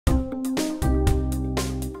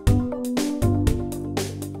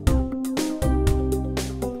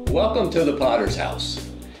Welcome to the Potter's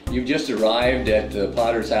House. You've just arrived at the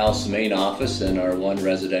Potter's House main office in our one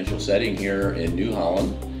residential setting here in New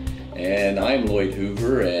Holland. And I'm Lloyd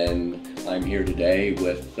Hoover, and I'm here today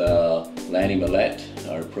with Lanny Millette,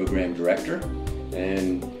 our program director,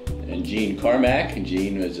 and Jean Carmack. And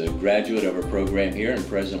Jean is a graduate of our program here and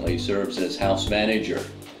presently serves as house manager.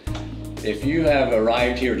 If you have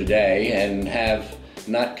arrived here today and have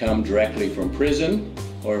not come directly from prison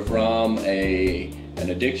or from an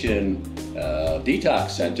addiction detox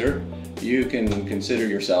center, you can consider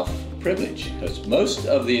yourself privileged, because most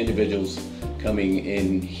of the individuals coming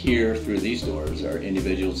in here through these doors are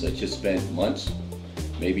individuals that just spent months,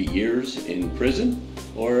 maybe years in prison,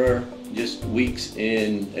 or just weeks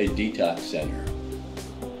in a detox center.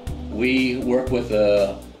 We work with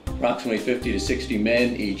approximately 50 to 60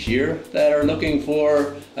 men each year that are looking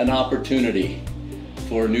for an opportunity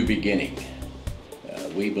for a new beginning.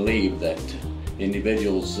 We believe that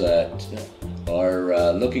individuals that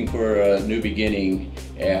are looking for a new beginning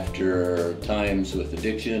after times with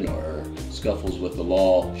addiction or scuffles with the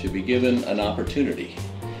law should be given an opportunity.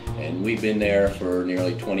 And we've been there for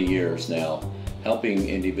nearly 20 years now, helping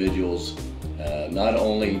individuals not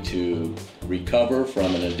only to recover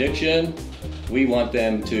from an addiction, we want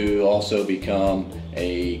them to also become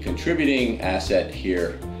a contributing asset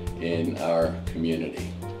here in our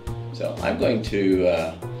community. So I'm going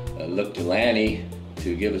to look to Lanny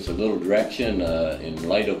to give us a little direction in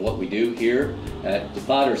light of what we do here at the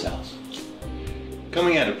Potter's House.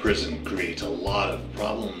 Coming out of prison creates a lot of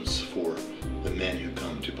problems for the men who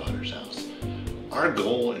come to Potter's House. Our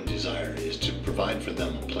goal and desire is to provide for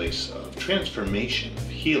them a place of transformation, of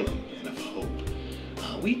healing, and of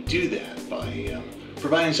hope. We do that by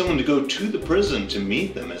providing someone to go to the prison to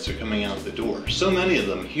meet them as they're coming out the door. So many of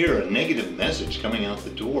them hear a negative message coming out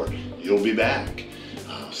the door. You'll be back.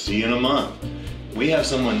 I'll see you in a month. We have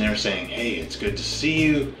someone there saying, hey, it's good to see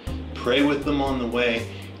you. Pray with them on the way.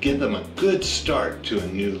 Give them a good start to a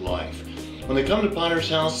new life. When they come to Potter's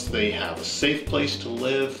House, they have a safe place to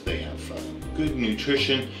live. They have good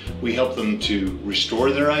nutrition. We help them to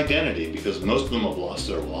restore their identity, because most of them have lost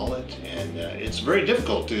their wallet, and it's very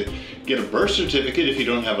difficult to get a birth certificate if you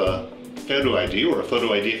don't have a photo ID, or a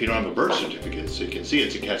photo ID if you don't have a birth certificate. So you can see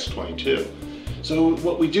it's a catch-22. So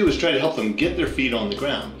what we do is try to help them get their feet on the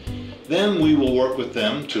ground. Then we will work with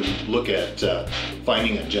them to look at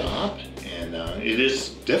finding a job. And it is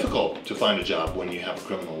difficult to find a job when you have a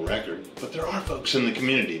criminal record, but there are folks in the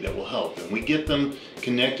community that will help, and we get them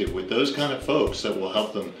connected with those kind of folks that will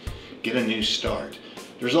help them get a new start.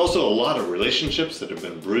 There's also a lot of relationships that have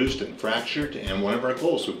been bruised and fractured, and one of our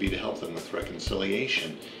goals would be to help them with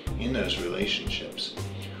reconciliation in those relationships.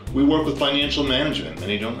 We work with financial management.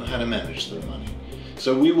 Many don't know how to manage their money.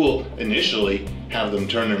 So we will initially have them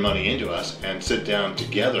turn their money into us and sit down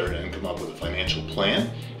together and come up with a financial plan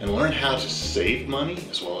and learn how to save money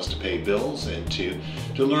as well as to pay bills, and to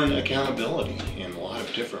learn accountability in a lot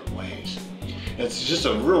of different ways. It's just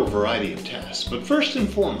a real variety of tasks. But first and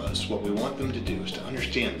foremost, what we want them to do is to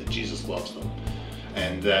understand that Jesus loves them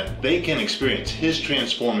and that they can experience His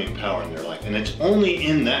transforming power in their life. And it's only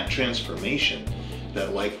in that transformation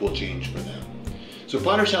that life will change for them. So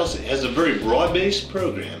Potter's House has a very broad-based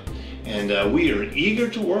program, and we are eager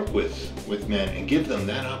to work with men and give them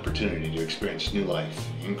that opportunity to experience new life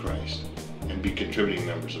in Christ and be contributing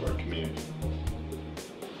members of our community.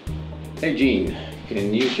 Hey Jean,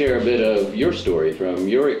 can you share a bit of your story from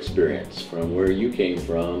your experience, from where you came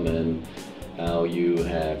from and how you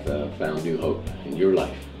have found new hope in your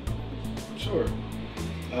life? Sure.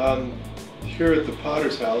 Here at the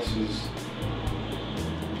Potter's House is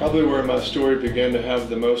probably where my story began to have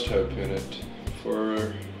the most hope in it. For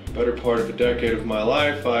a better part of a decade of my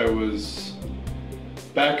life, I was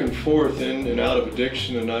back and forth in and out of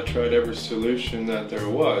addiction, and I tried every solution that there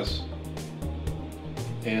was.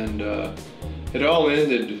 And it all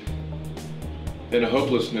ended in a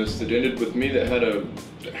hopelessness that ended with me that had a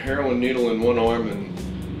heroin needle in one arm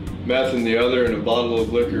and meth in the other, and a bottle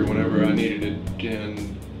of liquor whenever I needed it.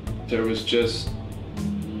 And there was just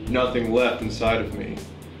nothing left inside of me.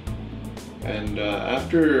 And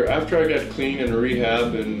after I got clean in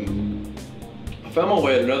rehab and I found my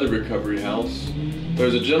way at another recovery house,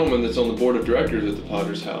 there's a gentleman that's on the board of directors at the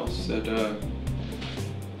Potter's House that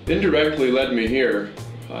indirectly led me here.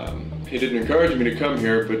 He didn't encourage me to come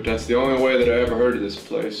here, but that's the only way that I ever heard of this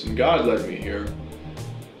place. And God led me here.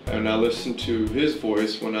 And I listened to His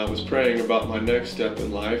voice when I was praying about my next step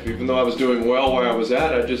in life. Even though I was doing well where I was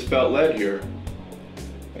at, I just felt led here.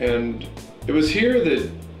 And it was here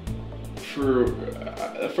that for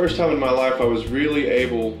the first time in my life I was really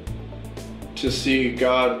able to see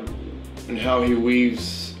God and how He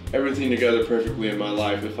weaves everything together perfectly in my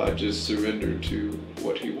life if I just surrender to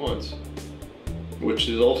what He wants, which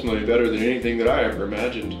is ultimately better than anything that I ever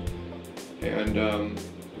imagined. And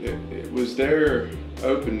it was their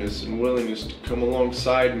openness and willingness to come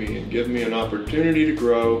alongside me and give me an opportunity to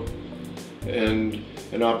grow and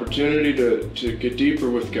an opportunity to get deeper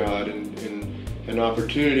with God, and an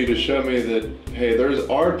opportunity to show me that, hey,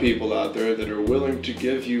 are people out there that are willing to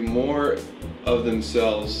give you more of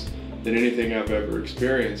themselves than anything I've ever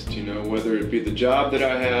experienced, whether it be the job that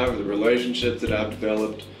I have, the relationships that I've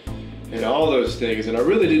developed, and all those things. And I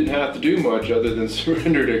really didn't have to do much other than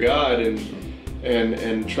surrender to God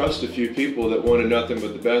and trust a few people that wanted nothing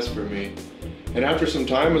but the best for me. And after some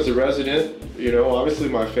time as a resident, obviously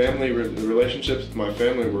my family, the relationships with my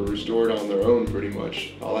family were restored on their own pretty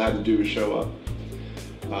much. All I had to do was show up.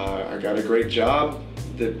 I got a great job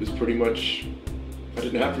that was pretty much, I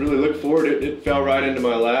didn't have to really look for it. It fell right into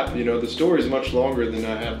my lap. The story is much longer than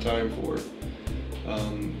I have time for.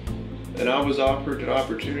 And I was offered an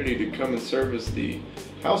opportunity to come and serve as the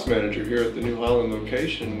house manager here at the New Holland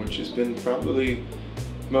location, which has been probably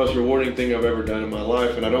the most rewarding thing I've ever done in my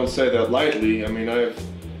life. And I don't say that lightly. I mean,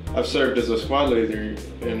 I've served as a squad leader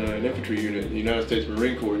in an infantry unit in the United States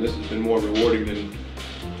Marine Corps, and this has been more rewarding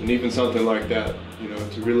than even something like that.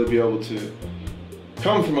 To really be able to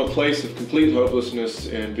come from a place of complete hopelessness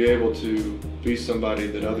and be able to be somebody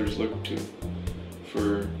that others look to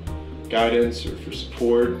for guidance or for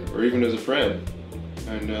support or even as a friend.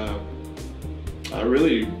 And I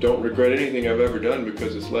really don't regret anything I've ever done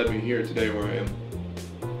because it's led me here today where I am.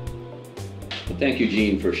 Well, thank you,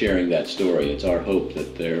 Gene, for sharing that story. It's our hope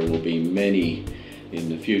that there will be many in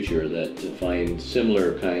the future that find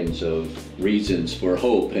similar kinds of reasons for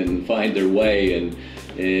hope and find their way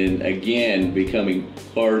and again becoming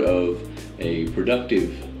part of a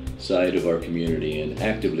productive side of our community and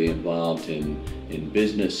actively involved in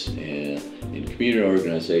business and in community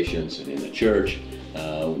organizations and in the church.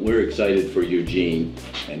 We're excited for you, Gene,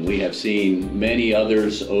 and we have seen many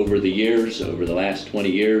others over the years, over the last 20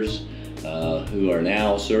 years, who are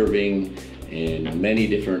now serving in many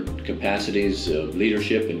different capacities of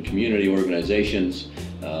leadership in community organizations,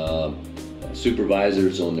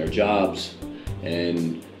 supervisors on their jobs,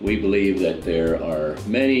 and we believe that there are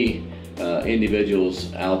many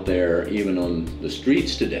individuals out there, even on the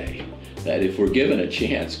streets today, that if we're given a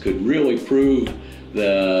chance could really prove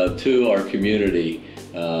to our community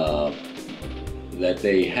that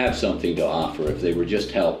they have something to offer if they were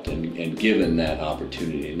just helped and given that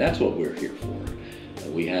opportunity. And that's what we're here for.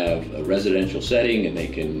 We have a residential setting, and they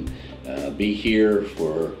can be here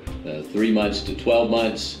for 3 months to 12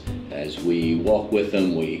 months as we walk with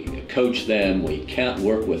them, we coach them, we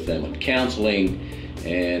work with them on counseling,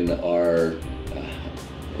 and are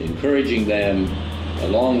encouraging them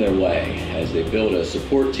along their way as they build a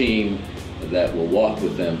support team that will walk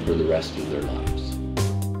with them for the rest of their lives.